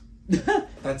tins.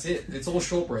 That's it. It's all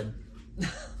shortbread.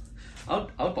 I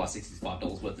would buy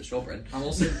 $65 worth of shortbread. I'm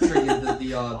also intrigued that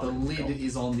the lid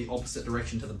is on the opposite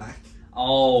direction to the back.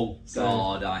 Oh So-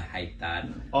 god, I hate that.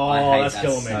 Oh, I hate that's that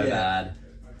killing me. so Yeah. bad.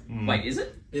 Mm. Wait, is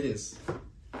it? It is.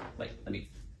 Wait, let me.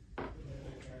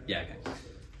 Yeah, okay.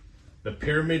 The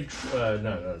pyramid.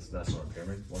 No, that's not a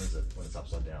pyramid. What is it when it's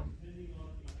upside down?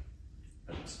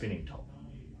 A spinning top.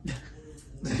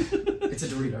 It's a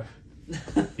Dorito.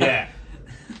 Yeah.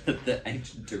 The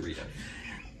ancient Dorito.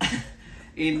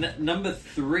 In number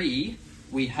 3,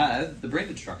 we have the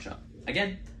branded structure.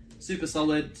 Again, super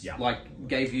solid. Yeah. Like,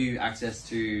 gave you access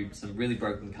to some really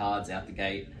broken cards out the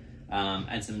gate,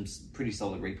 and some pretty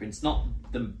solid reprints. Not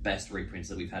the best reprints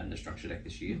that we've had in the structure deck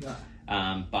this year,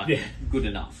 No. but Yeah. good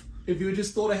enough. If you had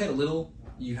just thought ahead a little,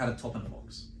 you had a top in a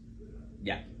box.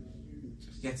 Yeah.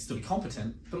 You had to still be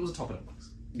competent, but it was a top in a box.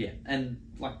 Yeah, and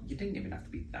like you didn't even have to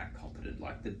be that competent.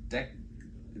 Like the deck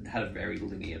had a very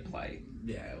linear play,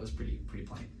 Yeah, it was pretty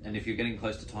plain. and if you're getting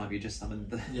close to time, you just summon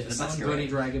the Yeah, the summon Masquerade. Burning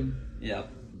Dragon, Yeah,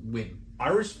 win. I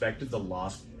respected the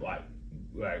last like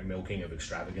milking of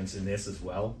extravagance in this as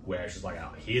well, where it's just like,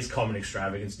 oh, here's common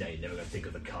extravagance. Now you're never gonna think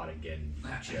of the card again, you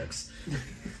jerks.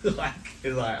 Like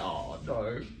it's like, oh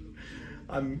no,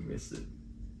 I miss it.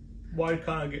 Why can't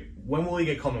I get? When will we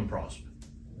get common prosp?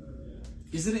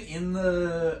 Isn't it in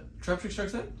the Trap Trick Strike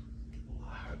set?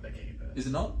 I hope they keep it. Is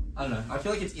it not? I don't know. I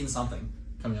feel like it's in something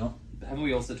coming up. haven't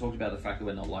we also talked about the fact that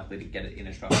we're not likely to get it in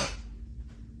a structure?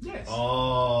 Yes.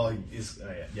 Oh,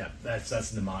 yeah.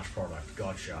 That's the March product.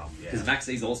 Gotcha. Because Yeah.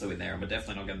 Maxie's also in there, and we're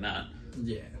definitely not getting that.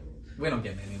 Yeah. We're not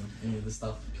getting any of this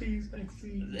stuff. Please,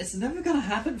 Maxie. It's never going to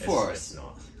happen for us. It's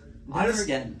not. Never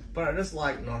again. But I just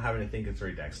like not having to think of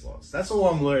 3 deck slots. That's all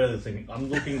I'm literally thinking. I'm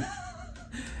looking 40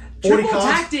 Triple cards.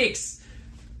 tactics.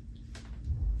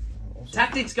 Also,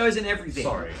 Tactics goes in everything.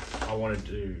 sorry, I want to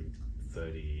do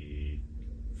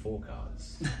 34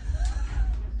 cards.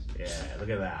 Yeah, look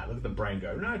at that. Look at the brain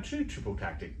go. No, 2 triple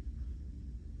tactic.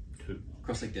 2.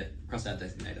 Cross out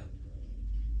designator.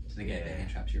 To negate the Yeah. hand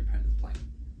traps your opponent's playing.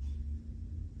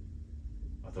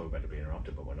 I thought we were about to be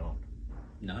interrupted, but we're not.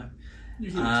 No.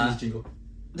 You hear the cheese jingle.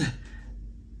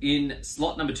 In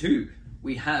slot number 2,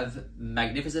 we have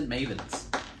Magnificent Mavens.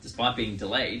 Despite being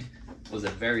delayed, was a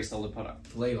very solid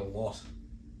product. Delayed a lot.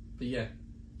 But yeah,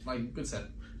 like, good set.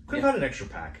 Could have had an extra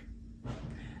pack.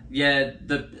 Yeah,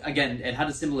 again, it had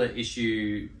a similar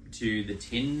issue to the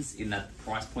tins in that the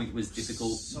price point was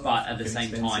difficult, So but at the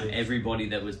fucking same time, expensive. everybody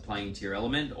that was playing Tier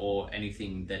Element or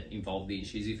anything that involved the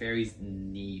Ishizu Fairies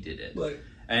needed it. Like,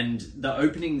 And the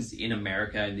openings in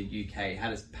America and the UK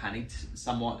had us panicked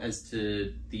somewhat as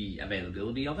to the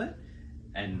availability of it.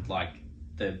 And like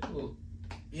well,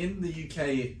 in the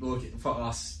UK, look, for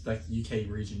us, like UK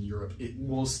region, Europe, it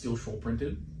was still short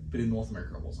printed, but in North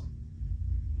America it wasn't.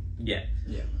 yeah.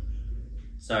 Yeah.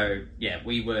 So yeah,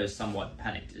 we were somewhat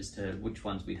panicked as to which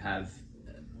ones we'd have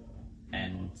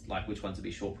and like which ones would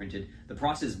be short printed. The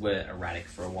prices were erratic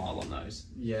for a while on those.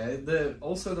 Yeah,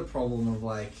 also the problem of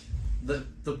like the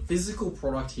physical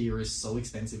product here is so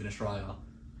expensive in Australia,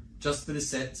 just for this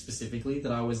set specifically,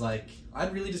 that I was like,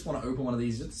 I'd really just want to open one of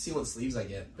these just to see what sleeves I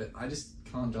get, but I just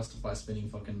can't justify spending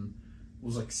fucking, it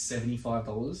was like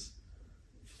 $75.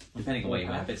 Depending on where you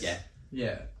went, but yeah.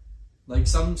 Yeah, like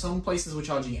some places were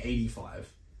charging $85.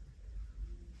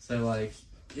 So like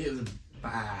it was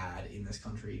bad in this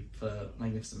country for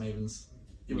Magnificent Mavens.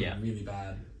 It was Yeah. really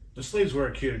bad. The sleeves were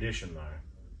a cute addition, though.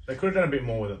 They could have done a bit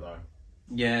more with it, though.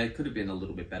 Yeah, it could have been a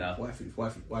little bit better. Wifey.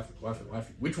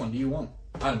 Which one do you want?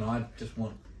 I don't know. I just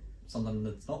want something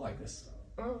that's not like this.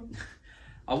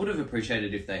 I would have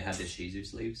appreciated if they had the Shizu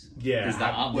sleeves. Yeah, Because the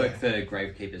artwork yeah. for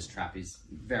Gravekeeper's Trap is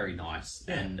very nice,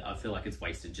 and I feel like it's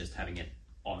wasted just having it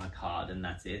on a card and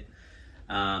that's it.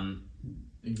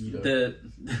 The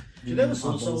Do they have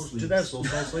Soul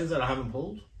sleeves that I haven't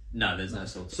pulled? No, there's no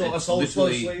Soul. So a It's Soul Soul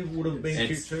literally- sleeve would have been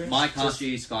cute It's too.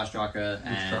 Maikashi, Sky Striker,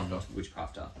 and Witchcrafter.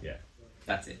 Witchcrafter. Yeah.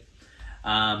 That's it.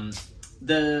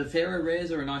 The Pharaoh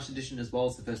Rares are a nice addition as well.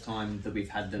 It's the first time that we've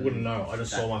had them. Wouldn't know. I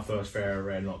just saw my first Pharaoh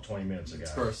Rare not 20 minutes ago.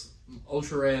 It's gross.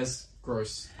 Ultra rares,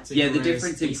 gross. Yeah, Secret the rares,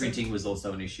 difference in decent. printing was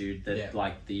also an issue. That Yeah.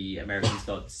 like the Americans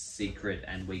got Secret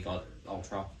and we got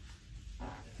Ultra.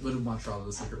 Would have much rather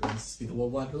the secret ones be the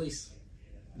worldwide release.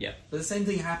 Yeah. But the same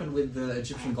thing happened with the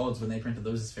Egyptian gods when they printed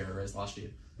those as Pharaoh rares last year.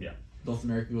 Yeah. North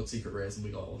America got secret rares and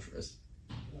we got ultra rares.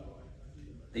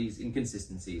 These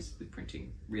inconsistencies with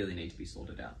printing really need to be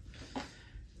sorted out.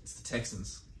 It's the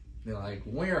Texans. They're like,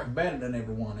 we're better than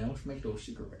everyone else. Make those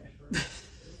secret rares.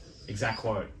 Exact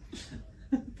quote.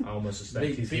 I almost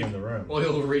suspect he's here in the room.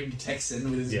 Oil rig Texan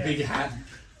with his Yeah. big hat.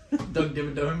 Doug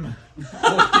Dimmadome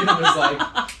walked in and was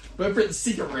like, we're printing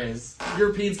secret rares.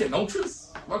 Europeans getting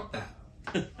ultras? Fuck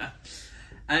that.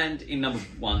 And in number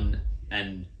 1,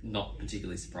 and not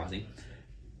particularly surprising,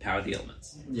 Power of the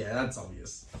Elements. Yeah, that's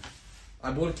obvious.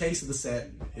 I bought a case of the set.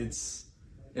 It's,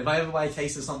 if I ever buy a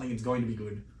case of something, it's going to be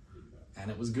good. And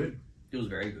it was good. It was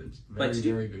very good. Very, did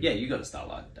you, very good. Yeah, you got a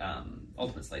Starlight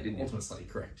Ultimate Slate, didn't you? Ultimate Slate,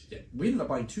 correct. Yeah. We ended up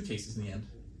buying 2 cases in the end.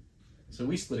 So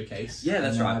we split a case. Yeah,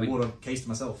 that's and then right. I We- bought a case to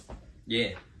myself. Yeah.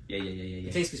 Yeah.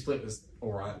 The case we split was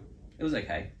alright. It was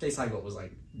okay, Case I got was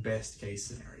like best case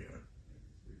scenario.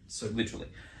 So literally.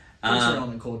 full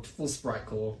element core, full sprite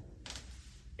core.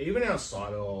 Even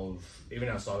outside of yeah,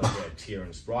 Tier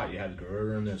and Sprite, you had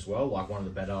Garurun as well, like one of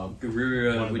the better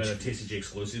Garura, which TCG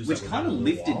exclusives. which that we've kind had of in a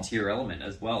little lifted while. Tier Element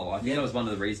as well. I think Yeah. that was one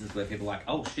of the reasons where people were like,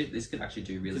 oh shit, this could actually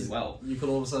do really well. You could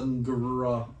all of a sudden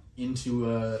Garura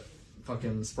into a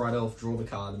fucking Sprite Elf, draw the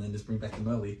card, and then just bring back the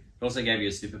Merly. It also gave you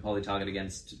a super poly target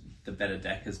against the better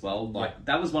deck as well. Like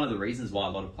that was one of the reasons why a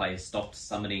lot of players stopped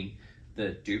summoning the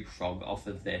Dupe Frog off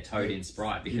of their Toad in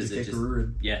Sprite You because just it get just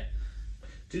Garura. yeah.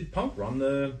 Did Punk run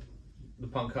the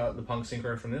Punk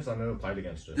synchro from this? I never played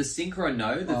against it. The Synchro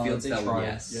no, the Field they Spell tried,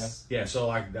 yes. Yeah, so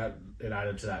like that, it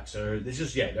added to that. So there's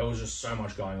just there was just so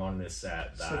much going on in this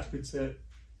set that Such a good set.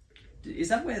 Is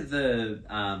that where the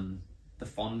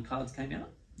Fond cards came out?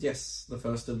 Yes, the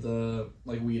first of the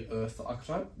like weird Earth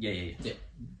archetype, Yeah.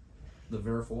 the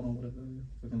Veraforn or whatever.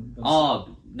 Fucking-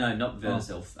 Oh no, not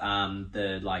Versilf.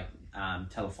 The like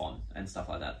Telephone and stuff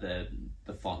like that.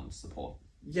 The Fond support.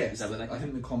 yes, is that where they I came?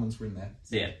 think the commons were in there.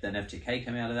 So yeah, then FTK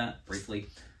came out of that briefly.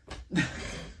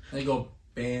 They got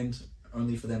banned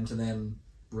only for them to then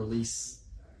release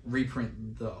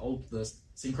reprint the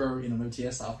synchro in an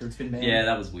OTS after it's been banned. Yeah,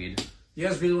 that was weird. You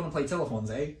guys really want to play Telefons,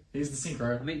 eh? Here's the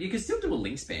synchro. I mean, you could still do a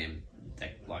link spam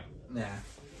deck, like Nah.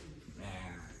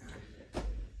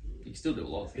 you can still do a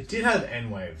lot of things. It did have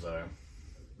N-Wave though.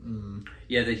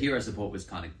 Yeah, the hero support was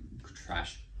kind of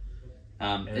trash.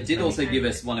 It it's did very also give angry.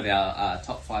 us one of our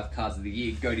top 5 cards of the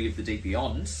year, Goatee of the Deep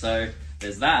Beyond, so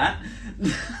there's that.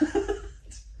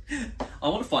 I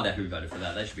want to find out who voted for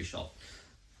that. They should be shot.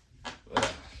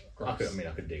 I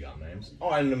could dig up names.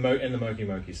 Oh, and the Moki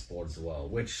Moki Sport as well,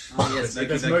 which Oh, yes,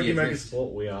 because Moki Moki Moki Moki Effect.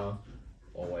 Sport, we are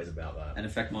always about that. An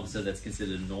effect monster that's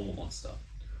considered a normal monster.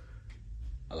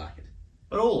 I like it.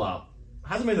 But all up,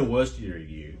 hasn't been the worst year of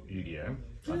Yu-Gi-Oh!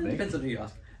 I think. Depends on who you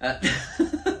ask.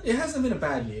 It hasn't been a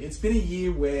bad year. It's been a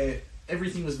year where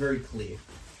everything was very clear.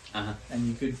 Uh-huh. And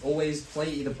you could always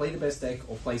either play the best deck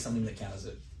or play something that counters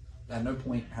it. At no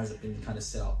point has it been kind of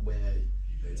set up where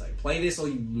it's like, play this or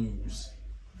you lose.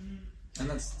 And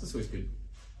that's always good.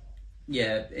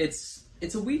 Yeah, it's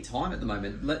a weird time at the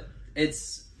moment.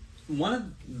 It's one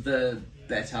of the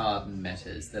better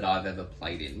metas that I've ever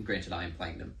played in. Granted, I am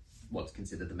playing them what's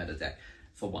considered the meta deck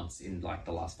for once in like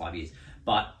the last 5 years.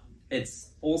 But it's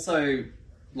also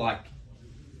like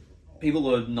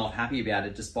people are not happy about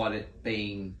it, despite it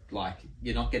being like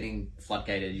you're not getting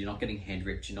floodgated, you're not getting hand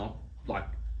ripped, you're not like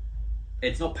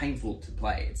it's not painful to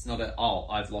play. It's not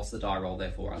I've lost the die roll,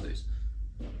 therefore I lose.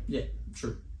 Yeah,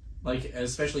 true. Like,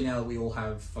 especially now that we all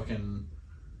have fucking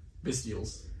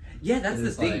Bestials. Yeah, that's It the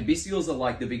is thing. like- Bestials are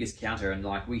like the biggest counter, and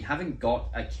like we haven't got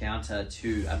a counter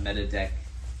to a meta deck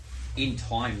in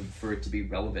time for it to be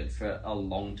relevant for a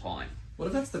long time. What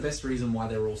if that's the best reason why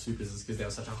they were all supers is because they were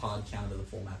such a hard counter to the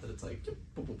format that it's like...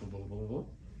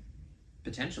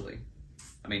 Potentially.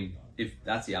 I mean, if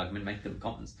that's the argument, make them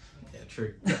commons. Yeah,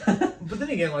 true. But then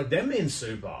again, like them in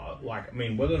Super, like I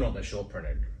mean, whether or not they're short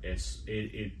printed,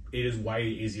 it is way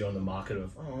easier on the market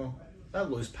of that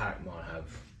loose pack might have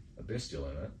a Bestial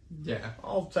in it. Yeah.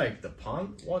 I'll take the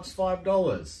punt. What's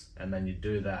 $5? And then you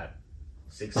do that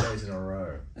 6 days in a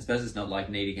row. I suppose it's not like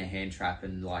needing a hand trap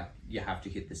and like you have to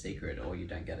hit the secret or you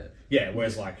don't get it. Yeah,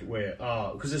 whereas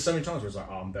because there's so many times where it's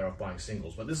like, I'm better off buying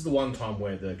singles. But this is the one time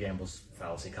where the gambler's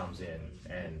fallacy comes in,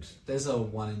 and There's a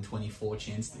 1 in 24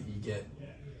 chance that you get...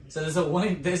 So there's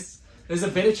a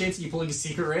better chance of you pulling a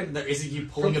secret red than there is of you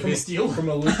pulling a Bestial from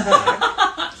a loose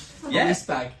pack. from Yeah. a loose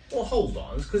pack. Well, hold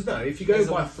on, because no, if you go There's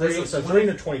by a- 3, there's a so one- 3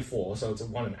 to 24, so it's a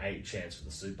 1 in 8 chance for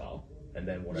the Super, and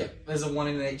then whatever Yeah, there's a 1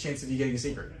 in 8 chance of you getting a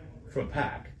secret. from a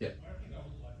pack. Yeah.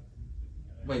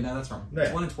 Wait, no, that's wrong. Yeah.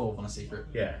 It's 1 in 12 on a secret.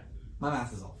 Yeah, My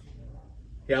math is off.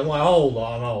 yeah. I'm like, hold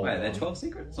on. Wait, are there 12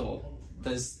 secrets or?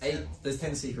 There's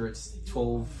 10 secrets,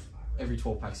 12, every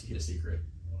 12 packs you hit a secret.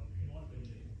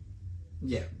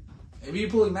 Yeah. If you're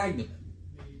pulling Magnum,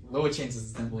 lower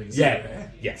chances of them pulling a secret. Yeah,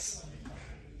 yes,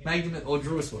 Magnum or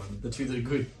Druisworm, the two that are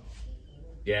good.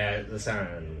 yeah. The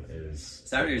Saren is.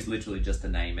 Saturday is literally just a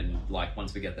name, and like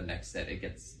once we get the next set, it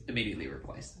gets immediately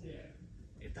replaced.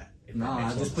 If that Nah,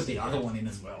 makes just sense. put the other one in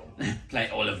as well. Play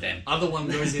all of them. Other one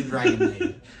goes in Dragon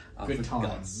Maid. Oh, Good for God's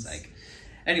times. sake.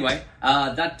 Anyway,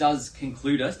 that does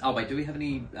conclude us. Oh wait, do we have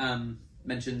any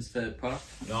mentions for product?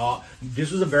 No,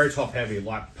 this was a very top heavy.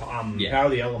 Like Yeah. Power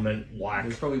of the Element. Like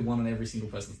There's probably one on every single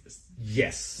person's list.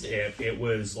 yes, it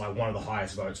was like one of the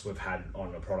highest votes we've had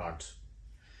on a product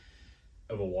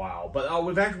of a while. But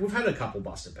we've had a couple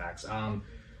busted packs.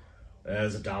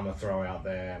 There's a Dharma throw out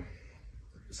there.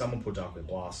 Someone put Darkly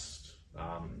Blast.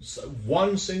 So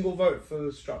one single vote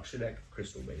for Structure Deck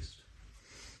Crystal Beast.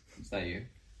 Is that you?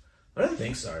 I don't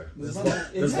think so. There's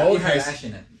There's it had lowercase. Ash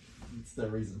in it. It's the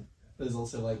reason. There's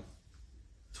also like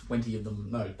 20 of them.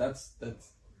 No, that's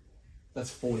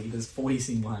 40. There's 40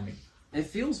 sitting behind me. It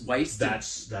feels wasted.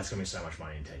 That's gonna be so much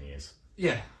money in 10 years.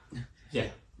 Yeah. Yeah,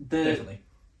 the definitely.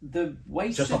 the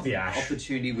wasted Just off the Ash.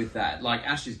 opportunity with that. Like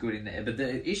Ash is good in there, but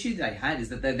the issue they had is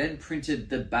that they then printed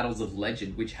the Battles of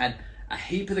Legend, which had a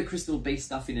heap of the Crystal Beast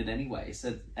stuff in it anyway.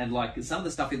 So and like some of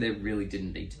the stuff in there really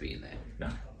didn't need to be in there, No.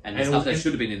 and the And stuff it that was-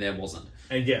 should have been in there wasn't.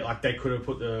 And yeah, like they could have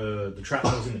put the trap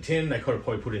that was in the tin. They could have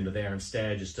probably put into there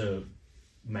instead, just to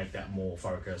make that more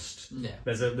focused. Yeah.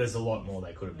 There's a lot more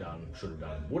they could have done, should have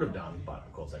done, would have done, but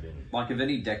of course they didn't. Like of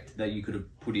any deck that you could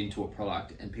have put into a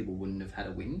product and people wouldn't have had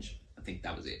a whinge, I think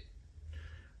that was it.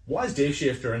 Why is D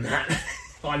Shifter in that?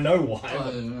 I know why.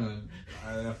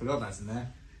 I forgot that's in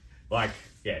there. Like,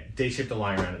 yeah, D Shifter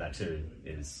lying around in that too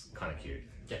is kind of cute.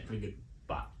 Yeah, pretty good.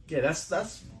 But yeah,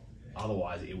 that's.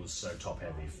 Otherwise, it was so top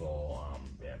heavy for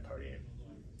Pody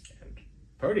and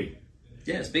Pody.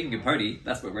 Yeah, speaking of Pody,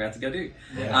 that's what we're out to go do.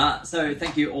 Yeah. So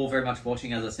thank you all very much for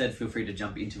watching. As I said, feel free to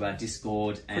jump into our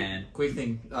Discord and... Quick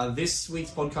thing. This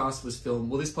week's podcast was filmed...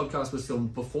 Well, this podcast was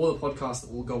filmed before the podcast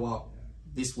that will go up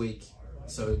this week.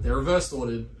 So they're reverse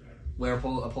ordered. Where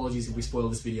apologies if we spoil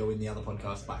this video in the other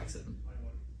podcast by accident.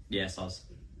 Yeah, Soz.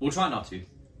 We'll try not to.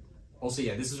 Also,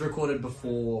 yeah, this is recorded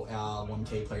before our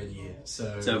 1K Player of the Year.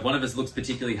 So if one of us looks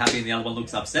particularly happy and the other one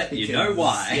looks upset, you know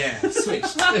why. Yeah,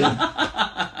 switched.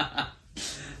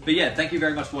 But yeah, thank you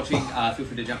very much for watching. Feel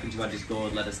free to jump into our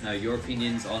Discord. Let us know your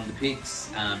opinions on the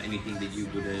picks, anything that you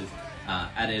would have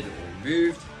added or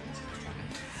removed.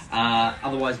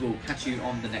 Otherwise, we'll catch you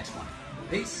on the next one.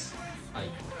 Peace. Bye.